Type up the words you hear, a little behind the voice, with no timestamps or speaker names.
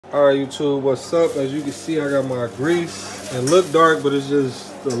Alright YouTube, what's up? As you can see, I got my grease. It look dark, but it's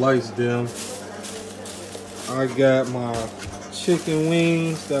just the lights dim. I got my chicken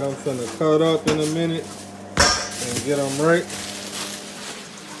wings that I'm finna cut up in a minute and get them right.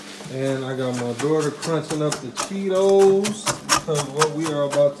 And I got my daughter crunching up the Cheetos, because what we are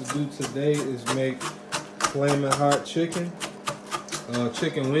about to do today is make flaming hot chicken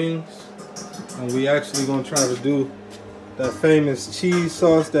wings. And we actually gonna try to do that famous cheese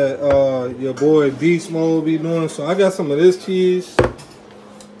sauce that your boy Beast Mode will be doing. So I got some of this cheese.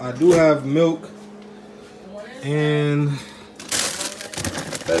 I do have milk. And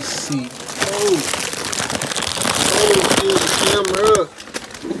let's see. Oh, the camera.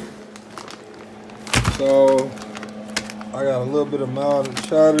 So I got a little bit of mild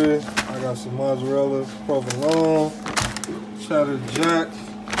cheddar. I got some mozzarella, provolone, cheddar jack,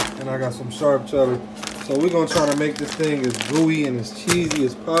 and I got some sharp cheddar. So we're gonna try to make this thing as gooey and as cheesy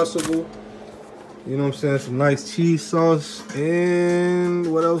as possible. You know what I'm saying? Some nice cheese sauce. And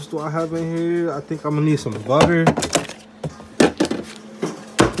what else do I have in here? I think I'm gonna need some butter.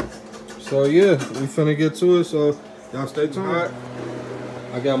 So yeah, we finna get to it. So y'all stay tuned.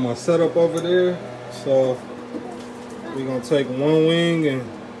 I got my setup over there. So we're gonna take one wing and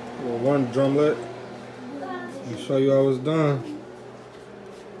one drumlet and show you how it's done.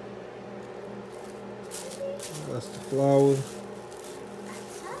 That's the flour.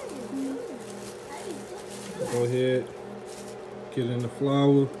 Go ahead, get in the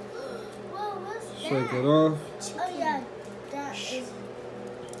flour, shake it off. Oh yeah, that is.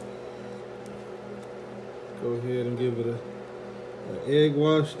 Go ahead and give it an egg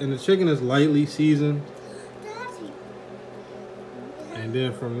wash. And the chicken is lightly seasoned. And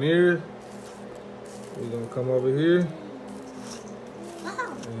then from there, we're gonna come over here.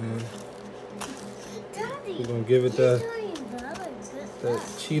 And we're gonna give it that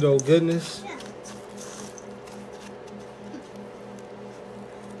Cheeto goodness.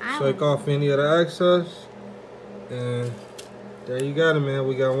 Shake off any of the excess. And there you got it, man.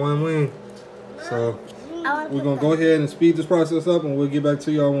 We got one wing. So we're gonna go ahead and speed this process up, and we'll get back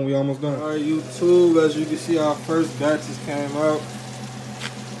to y'all when we almost done. All right, YouTube, as you can see, our first batches came out.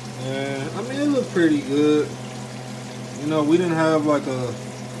 And I mean, it looked pretty good. You know, we didn't have like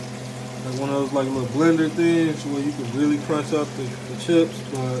one of those like little blender things where you could really crunch up the chips,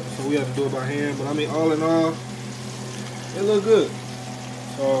 but so we had to do it by hand. But I mean, all in all, it looked good.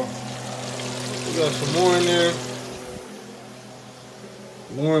 So we got some more in there.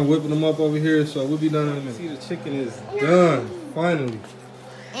 Lauren whipping them up over here, so we'll be done in a minute. See, the chicken is done finally.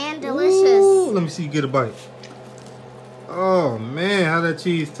 And delicious. Ooh, let me see you get a bite. Oh man, how that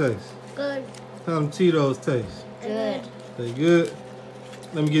cheese taste? Good. How them Cheetos taste? Good. They good?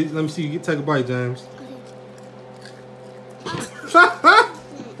 Let me see you take a bite, James. That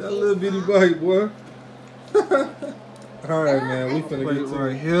little bitty bite, boy. All right, man, we finna get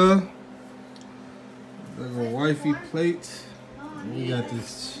right here. There's a wifey plate. We got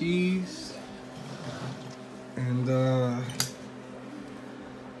this cheese. And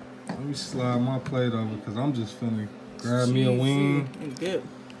let me slide my plate over because I'm just finna grab me a wing.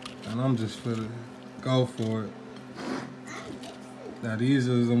 And I'm just finna go for it. Now these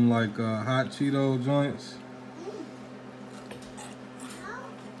are them like hot Cheeto joints.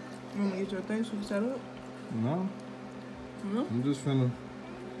 You want to get your things to set up? No. No? I'm just finna.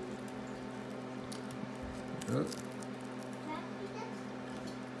 Yep.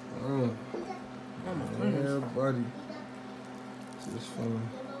 Oh. Yeah, buddy. Just finna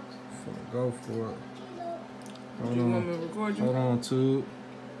go for it. Hold You on. want me to record you? Hold on, too.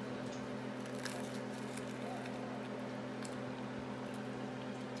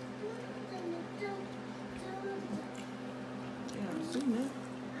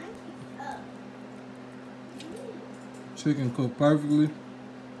 Chicken cooked perfectly.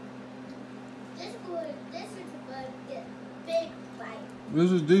 This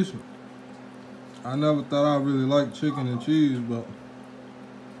is decent. I never thought I really liked chicken and cheese, but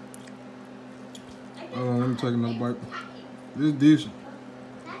hold on, let me take another bite. This is decent.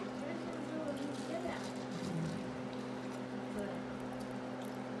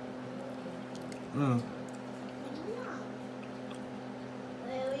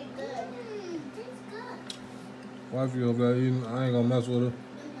 Wifey over there eating, I ain't gonna mess with her.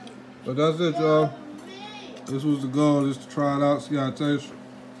 But that's it, y'all. This was the goal, just to try it out, see how it tastes.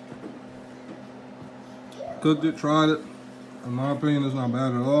 Cooked it, tried it. In my opinion, it's not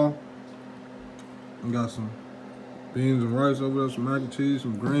bad at all. We got some beans and rice over there, some mac and cheese,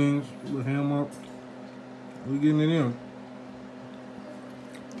 some greens, a little ham up. We getting it in. I'm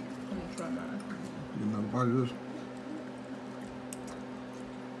gonna try mine. Get another bite of this.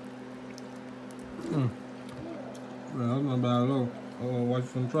 Yeah, that's not bad at all. Oh, watch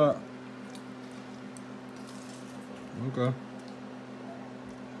from the trap. Okay.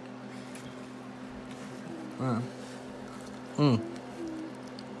 Man.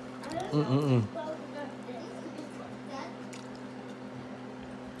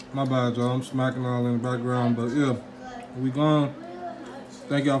 My bad, y'all. I'm smacking all in the background, but yeah, we gone.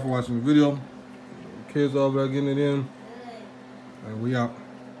 Thank y'all for watching the video. Kids over there getting it in, and we out.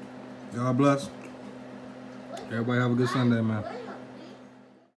 Y'all bless. Everybody have a good Sunday, man.